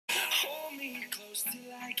close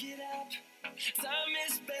till I get up. Time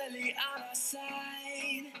is barely on our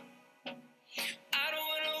side. I don't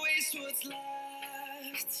wanna waste what's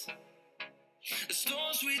left. The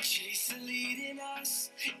storms we chase are leading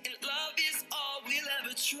us, and love is all we'll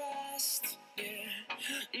ever trust. Yeah,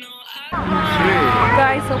 no,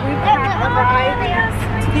 Guys, so we've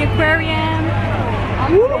arrived to the aquarium.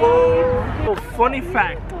 Oh, funny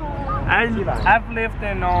fact. I've lived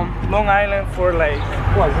in Long Island for like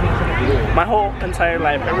my whole entire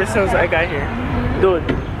life, ever since I got here. Dude,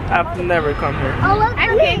 I've never come here. I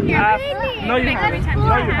came here. No, you haven't.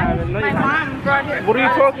 No, you haven't. No, you My haven't. mom brought her. What are you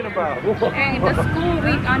talking about? And the school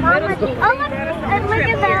week on middle school.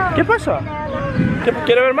 ¿Qué pasa?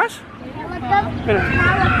 ¿Quiere ver más? Mira.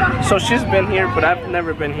 So she's been here, but I've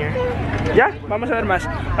never been here. Yeah, vamos a ver más.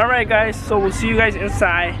 All right, guys. So we'll see you guys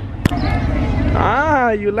inside.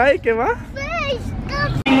 Ah, you like it, huh?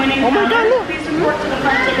 Oh my God, look. It's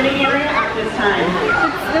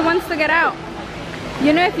the ones to get out.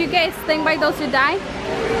 You know, if you get stung by those, you die?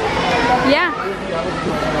 Yeah.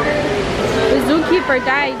 The zookeeper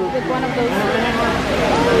died with one of those.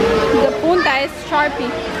 The punta is Sharpie.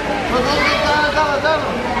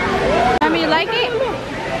 Mommy, you like it?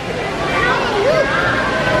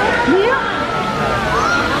 Yeah.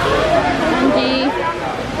 Angie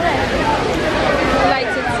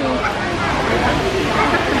likes it too.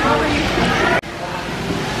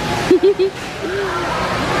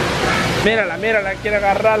 Mírala, mírala, quiere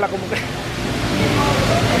agarrarla como que...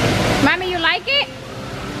 Mommy, you like it?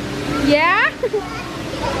 Yeah?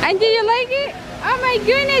 Angie, you like it? Oh my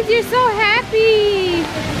goodness, you're so happy.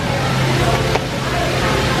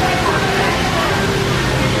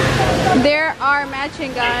 There are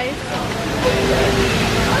matching, guys.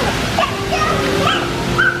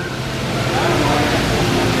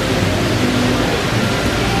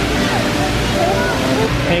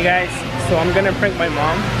 Hey guys, so I'm gonna prank my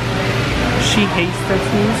mom. She hates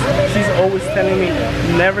tattoos. She's always telling me,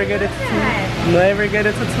 never get a tattoo, never get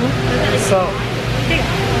a tattoo. So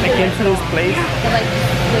I came to this place.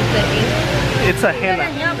 It's a henna.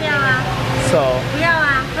 So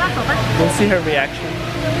we'll see her reaction.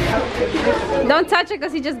 Don't touch it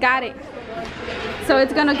because he just got it. So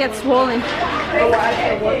it's gonna get swollen.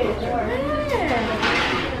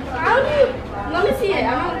 Let me see it.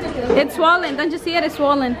 It's swollen. Don't you see it? It's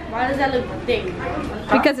swollen. Why does that look thick?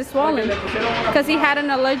 Because it's swollen. Because he had an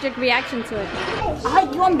allergic reaction to it. Ay,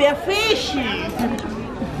 you want a fish?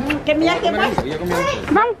 Que mira que más.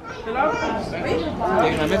 Vamos.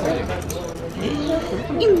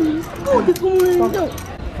 Oh, qué comiendo.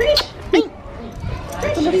 Fish.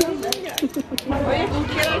 Oye, ¿tú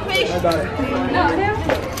quieres el fish? No,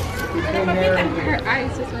 her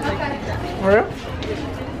eyes just went like that. Where?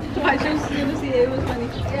 I just didn't see it. It was funny.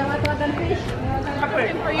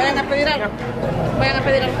 Vayan a pedir algo. Vayan a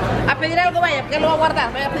pedir algo. A pedir algo, vaya, que lo va a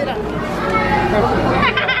guardar. Vayan a pedir algo.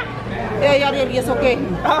 Ariel, ¿y eso qué?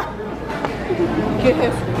 ¿Qué es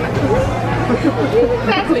eso?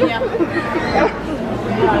 Enseña.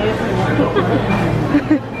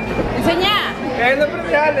 Enseña. ¿Qué es lo primero?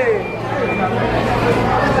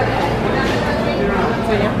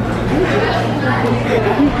 Enseña.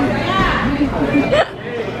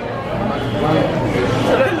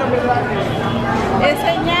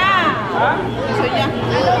 Enseña. Enseña.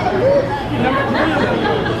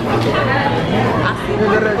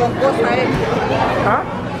 Con cosa, ¿Ah?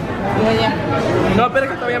 Enseña. No, espera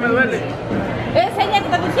que todavía me duele. Enseña, ¿qué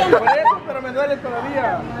estás diciendo? Por eso, pero me duele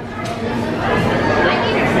todavía.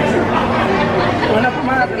 Buena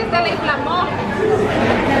pomada. Es que se le inflamó.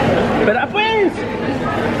 Espera pues.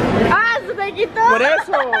 ¡Ah, se me quitó! Por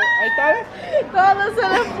eso. Ahí está, ¿ves? Todo se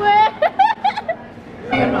le fue.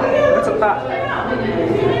 That's a thought.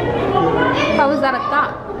 How was that a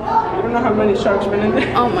thought? You don't know how many sharks been in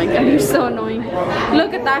there. Oh my God, you're so annoying.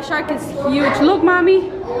 Look at that shark, it's huge. Look, mommy.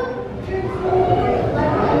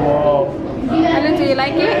 Whoa. Ellen, do you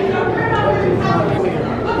like it?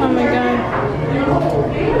 Oh my God.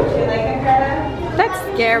 That's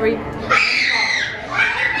scary.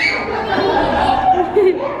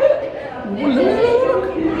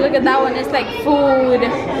 Look at that one, it's like food.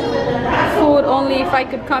 Food only if I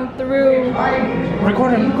could come through.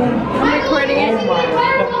 Record him, record him. I'm recording it.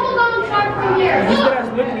 He's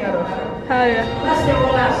looking at us. Hell yeah.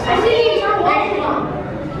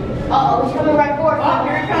 Uh-oh, he's coming right for it. Oh,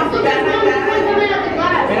 here it comes.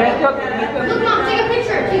 Look, Mom, take a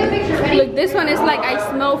picture. Take a picture. Ready? Look, this one is like, I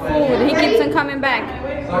smell food. He keeps on coming back.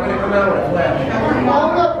 Oh,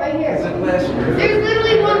 look, right here. There's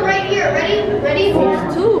literally one right here. Ready? Ready?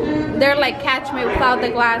 There's two. They're like, catch me without the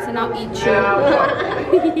glass and I'll eat you.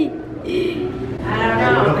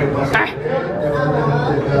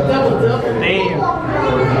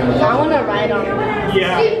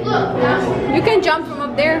 Yeah. See, look. You can jump from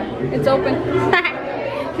up there. It's open.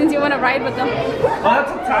 Since you want to ride with them. Oh,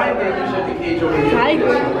 that's a tiger.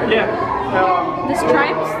 Tiger. Yeah. The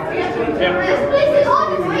stripes. Yeah. This place is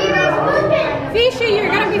open. Why you guys looking? Fishy, you're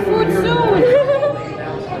gonna be food soon.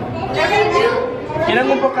 ¿Quieren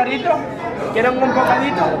un bocadito? ¿Quieren un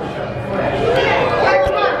bocadito? Alright,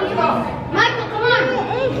 come on. Michael, come on.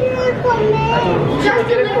 Just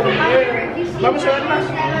a little higher. If you see Vamos a ver más.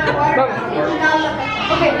 Vamos.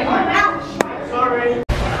 Okay, come on. Ouch. Sorry.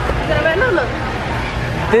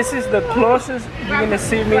 This is the closest you're gonna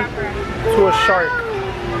see me to a shark.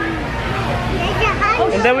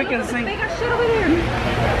 And then we can sing. They got shit over there.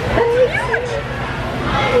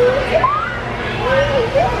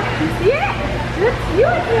 Yeah, that's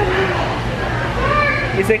huge.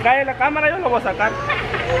 Y se cae la cámara, yo lo voy a sacar.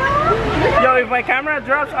 Yo, if my camera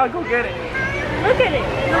drops, I'll go get it. Look at it.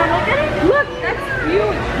 No, look at it. Look, that's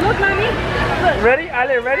huge. Look, mommy. Look. Ready?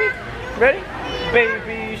 Ale, ready? Ready?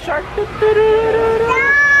 Baby shark.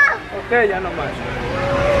 Okay, ya no más.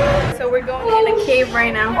 So we're going in a cave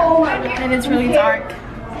right now. And it's really dark.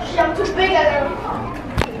 I'm too big.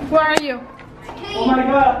 Where are you? Oh my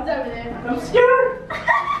god. I'm scared.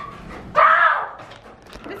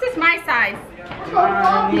 This is my size.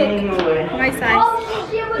 My size. Oh,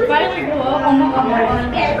 shit.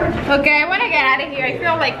 Okay, I want to get out of here. I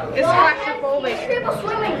feel like it's claustrophobic. People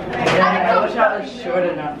swimming. Yeah, I wish I was short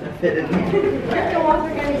enough to fit in here.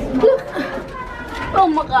 Oh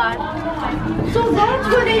my god. So that's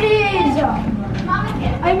what it is.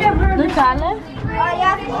 I never. Look at it.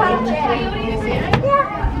 Yeah.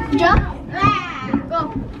 Jump. Go.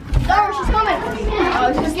 Go, she's coming. Oh,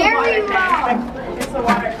 it's scary rock.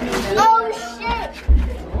 Oh shit.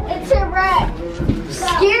 It's a rat.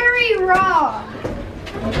 Scary rock.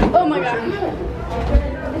 Oh my god.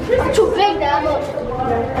 It's too big now. Look.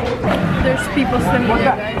 There's people swimming here,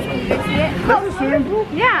 guys. Can you see it? That's a swimming pool?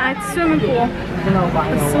 Yeah, it's a swimming pool.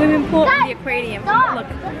 The swimming pool and the aquarium. Look.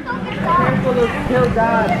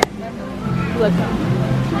 Look.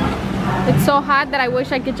 It's so hot that I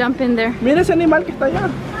wish I could jump in there. Mira ese animal que está allá.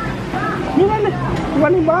 Mírale, un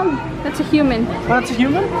animal. That's a human. That's a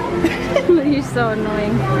human? You're so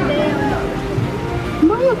annoying.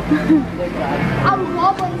 I'm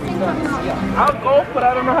wobbling things on top. I'll go, but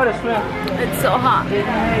I don't know how to swim. It's so hot.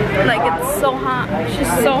 Like, it's so hot.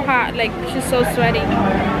 She's so hot. Like, she's so sweaty.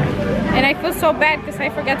 And I feel so bad because I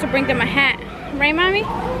forgot to bring them a hat. Right, mommy?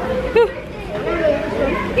 Whew.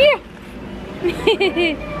 Yeah.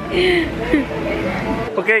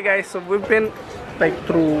 Okay guys, so we've been like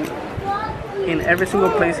through in every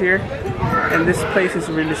single place here, and this place is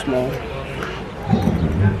really small.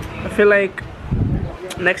 I feel like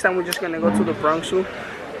next time we're just gonna go to the Bronx Zoo.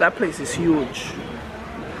 That place is huge.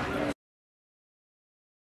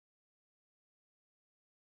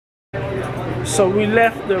 So we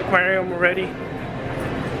left the aquarium already.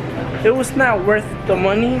 It was not worth the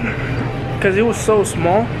money because it was so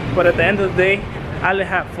small, but at the end of the day, Ale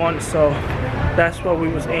had fun, so that's what we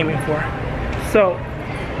was aiming for. So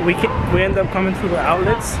we end up coming to the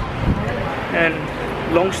outlets, and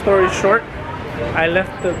long story short, I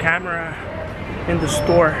left the camera in the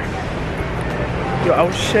store. Yo, I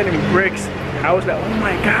was shedding bricks. I was like, oh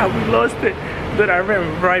my god, we lost it. Dude, I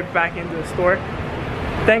ran right back into the store.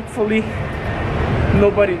 Thankfully,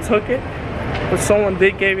 nobody took it, but someone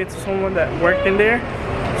did give it to someone that worked in there,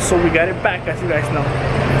 so we got it back, as you guys know.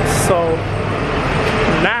 So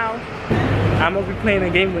now I'm gonna be playing a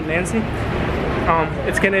game with Nancy.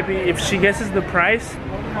 It's gonna be, if she guesses the price,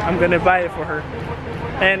 I'm gonna buy it for her.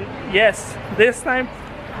 And yes, this time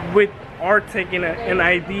we are taking an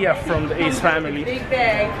idea from the Ace family. Big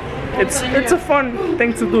bag. It's a fun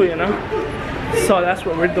thing to do, you know. So that's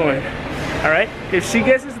what we're doing. All right. If she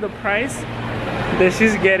guesses the price, then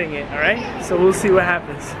she's getting it. All right. So we'll see what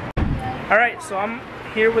happens. All right. So I'm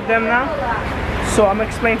here with them now. So I'm gonna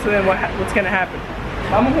explain to them what's gonna happen.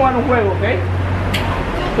 Vamos a jugar un juego, ¿ok?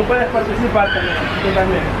 Tú puedes participar también. Tú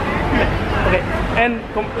también. Okay. And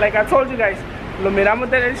like I told you guys, lo miramos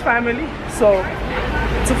de Ace family, so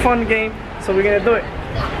it's a fun game. So we're gonna do it.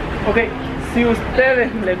 Okay. Si a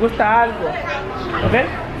ustedes les gusta algo, okay?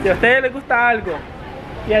 Si a ustedes les gusta algo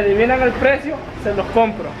y adivinan el precio, se los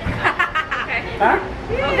compro. ¿Ah?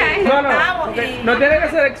 Okay. No, no, okay. No tiene que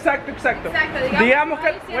ser exacto. Exacto, Digamos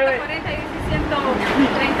que 140 y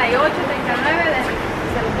 138, 39,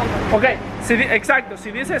 se lo compro. Ok, exacto,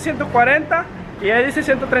 si dice 140 y ella dice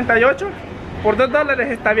 138, por $2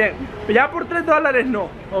 está bien. Ya por $3 no,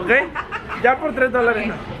 ok? Ya por $3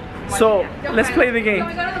 no. So, let's play the game.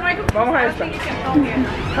 Vamos a esta.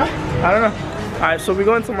 Huh? I don't know. Alright, so we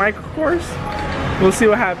go into Michael course. We'll see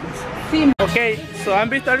what happens. Sí. Ok, so, ¿han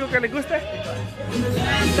visto algo que les guste?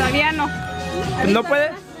 Todavía no.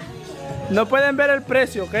 No pueden ver el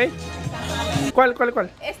precio, ¿ok? ¿Cuál?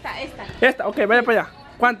 Esta. Esta, ok, vaya para allá.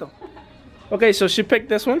 ¿Cuánto? Ok, so she picked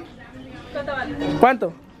this one. ¿Cuánto vale?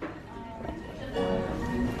 ¿Cuánto?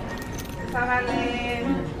 Esta vale...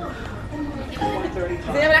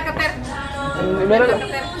 Señame la cartera.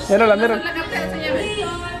 Mírala. La cartera, señame.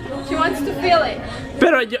 She wants to feel it.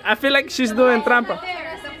 Pero I feel like she's doing trampa.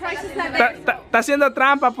 The price is not there. Está haciendo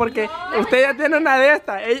trampa porque usted ya tiene una de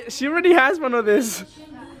estas. She already has one of this.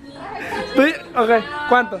 Ok,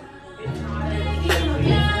 ¿cuánto?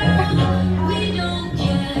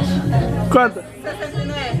 ¿Cuánto?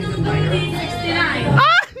 69.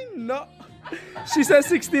 ¡Ay, no! She says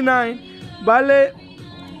 69. Vale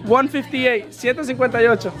 158.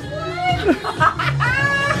 158.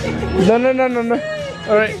 No.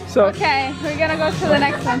 Alright, so. Okay, we're gonna go to the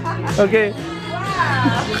next one. Okay.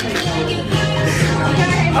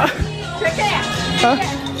 Chequea. ¿Ah?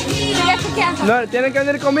 Sigue chequeando. No, tienen que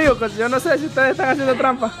venir conmigo, porque yo no sé si ustedes están haciendo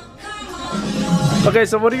trampa. Okay,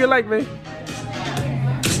 so what do you like, babe?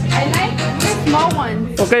 I like the small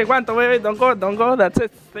ones. Okay, ¿cuánto, baby? Don't go. That's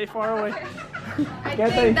it. Stay far away. I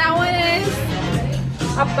Quédate ahí. think that one is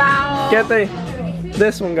about Quédate ahí.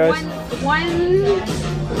 This one, guys.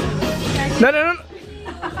 No.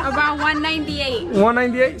 about 198.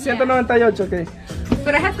 198, 198, okay.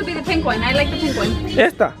 But it has to be the pink one. I like the pink one.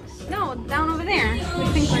 Esta. No, down over there. The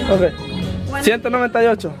pink one. Okay.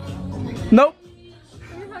 198. Nope.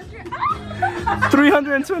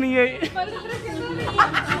 328.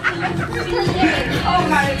 Oh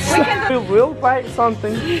my God. We'll buy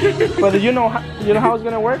something, but you know how it's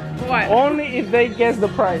gonna work? What? Only if they guess the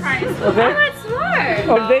price. Oh, Okay? that's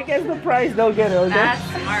smart. If they guess the price, they'll get it. Okay? That's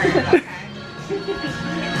smart. Okay.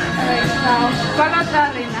 ¿Cuál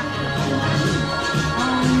otra, Reina?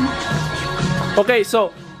 Okay,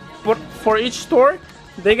 so for each store,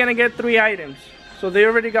 they're gonna get 3 items. So they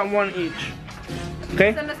already got 1 each.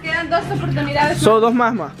 Okay? Se nos quedan 2 oportunidades. So 2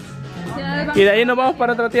 más. Si no, les vamos- Y de ahí nos vamos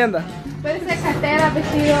para otra tienda. Puede ser cartera,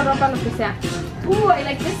 vestido, ropa, lo que sea. I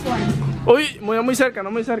like this one. Uy, muy cerca,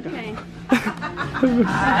 no muy cerca. Okay.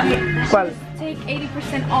 ¿Cuál? Take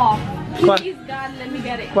 80% off. ¿Cuál? Please, God, let me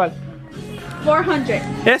get it. ¿Cuál? 400.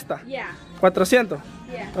 Esta. Yeah. 400.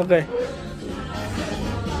 Yeah. Okay.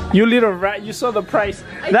 You little rat, you saw the price.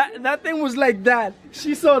 That thing was like that.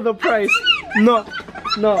 She saw the price. No,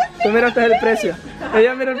 tú miraste el precio.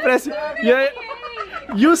 Ella mira el precio.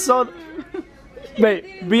 You saw. Babe,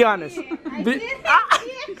 be honest. Look,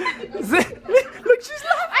 she's laughing.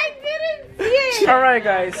 I didn't see it. Alright,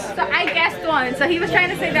 guys. So I guessed one. So he was trying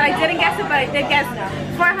to say that I didn't guess it, but I did guess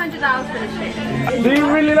 $400 for the shirt. Do you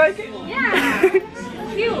really like it? Yeah.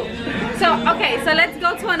 Cute. So, okay, so let's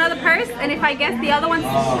go to another purse, and if I guess the other ones,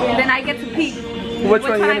 then I get to pick Which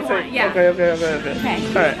one you I gonna want. take? Yeah. Okay. Okay.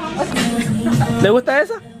 Alright. ¿Le gusta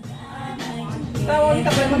esa?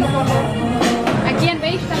 Aquí en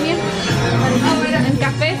beige también. En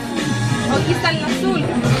café. Aquí está el azul.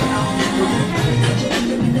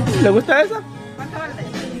 ¿Le gusta esa? ¿Cuánto vale?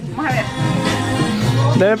 Vamos a ver.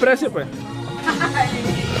 Deme precio, pues.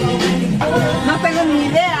 No tengo ni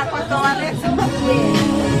idea cuánto vale eso.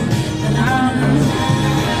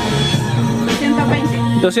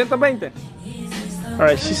 220. 220.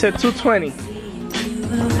 Alright, she said 220.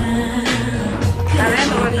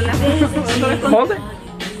 Hold it.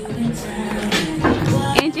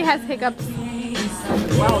 Angie has hiccups.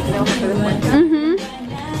 Wow, tenemos que hacer descuento.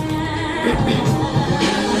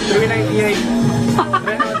 398.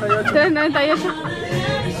 398.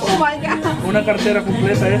 Oh my God. Una cartera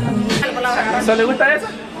completa esta. ¿So le gusta esa?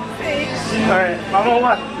 Sí. Alright, vamos a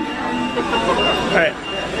jugar. Alright.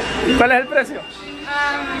 ¿Cuál es el precio?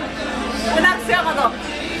 Una acción o 2.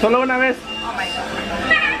 Solo una vez. Oh my God.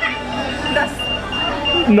 2.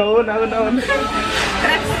 No, una. 3.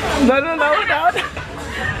 No, una.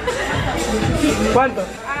 ¿Cuánto?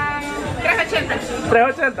 380.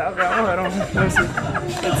 380. Ok, vamos a ver. Let's see.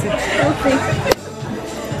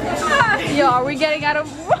 Yo, are we getting out of...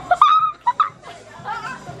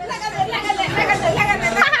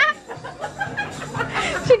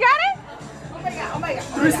 She got it? Oh my God.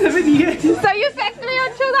 378. So you said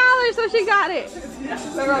 $302, so she got it.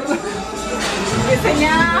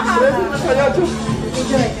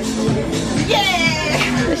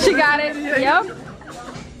 Yeah. She got it.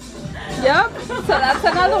 Yep. So that's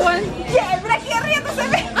another one. Yeah, mira aquí riéndose.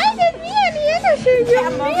 Ay, Dios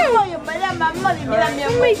mío.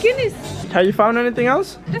 Oh my goodness. Have you found anything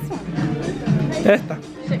else? This one. Esta.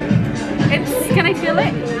 Can I feel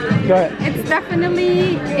it? Go ahead. It's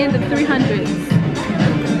definitely in the 300s.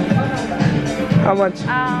 How much?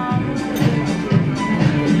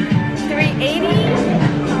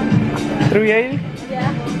 380? Yeah.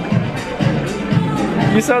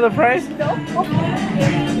 You saw the price? No.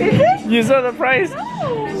 Is it? You saw the price? No.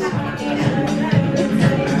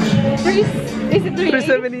 Is it 380?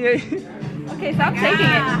 378. Okay, so I'm taking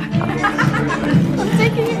it. I'm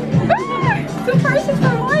taking it. 2 purses for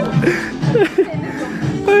 1.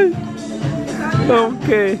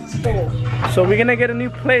 Okay. So we're gonna get a new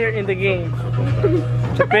player in the game.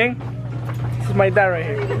 Chapín, this is my dad right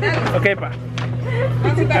here. Okay, pa.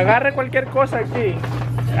 Agarre cualquier cosa aquí.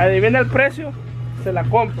 Adivina el precio, se la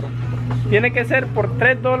compro. Tiene que ser por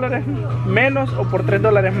 $3 menos o por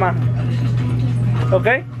 $3 más. ¿Ok?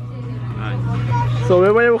 So me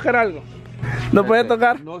voy a buscar algo. ¿No puede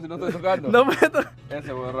tocar? No, si no estoy tocando. No puede tocar.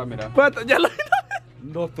 Ese voy a agarrar, mira. ¿Cuánto? Ya lo vi.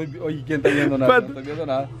 No estoy. Oye, ¿quién está viendo nada? ¿Cuánto? No estoy viendo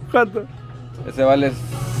nada. ¿Cuánto? Ese vale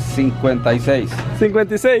 56.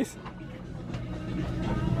 56.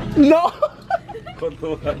 No.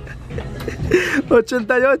 ¿Cuánto vale?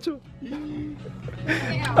 88.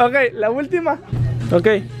 Ok, la última. Ok.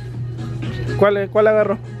 ¿Cuál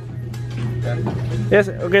agarró?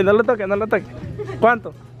 Ese. Ok, no lo toque, no lo toque.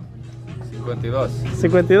 ¿Cuánto? 52.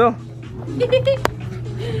 52.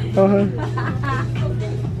 Ajá.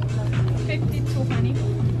 52, honey.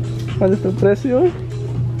 ¿Cuál es el precio?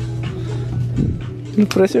 ¿El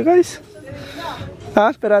precio, guys? Ah,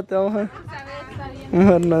 espérate, vamos a ver. Vamos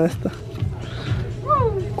a ver una de estas.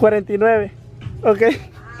 49. Ok.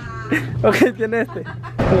 Ok, tiene este.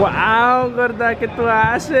 Wow, gorda, ¿qué tú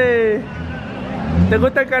haces? ¿Te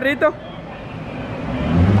gusta el carrito?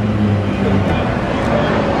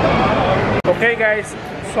 Okay guys,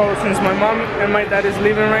 so since my mom and my dad is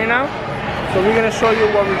leaving right now, so we're gonna show you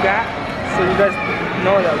what we got, so you guys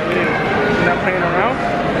know that we're not playing around.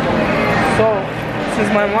 So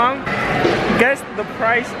since my mom guessed the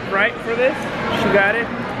price right for this, she got it,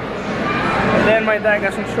 and then my dad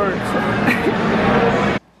got some shorts.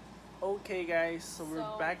 Okay guys, so we're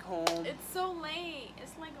back home. It's so late.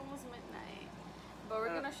 It's like almost midnight. But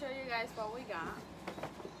we're gonna show you guys what we got.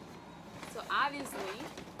 So obviously,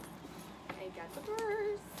 I got the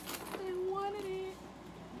purse. They wanted it.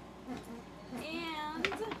 And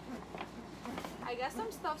I got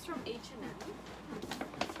some stuffs from H&M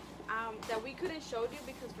that we couldn't show you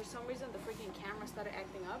because for some reason the freaking camera started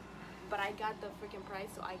acting up. But I got the freaking price,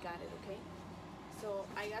 so I got it, okay? So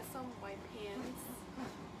I got some white pants.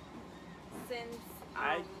 Since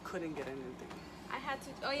I couldn't get anything. I had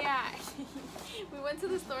to, oh yeah, we went to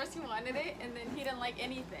the stores, he wanted it, and then he didn't like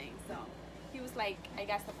anything, so he was like, I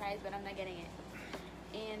got the prize, but I'm not getting it.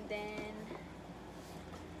 And then,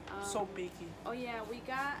 So picky. oh yeah, we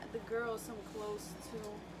got the girls some clothes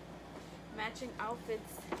too, matching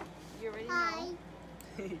outfits, you already know.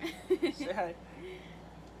 Say hi.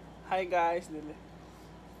 Hi guys, Lily.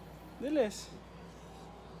 Lilis.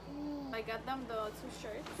 I got them the 2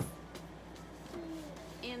 shirts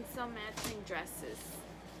and some matching dresses.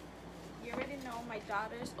 You already know my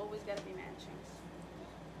daughters always gotta be matching.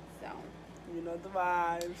 So You know the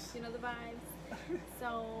vibes. you know the vibes.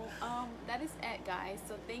 So that is it, guys.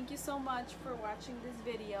 So thank you so much for watching this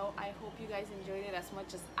video. I hope you guys enjoyed it as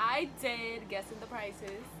much as I did guessing the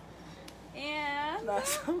prices. And Not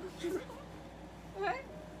so much. what?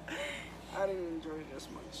 I didn't enjoy it as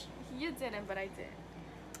much. You didn't, but I did.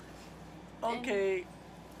 Okay,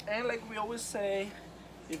 and like we always say,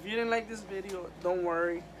 if you didn't like this video, don't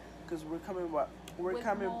worry, because we're coming back. We're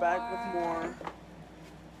coming back with more.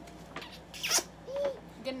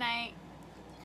 Good night.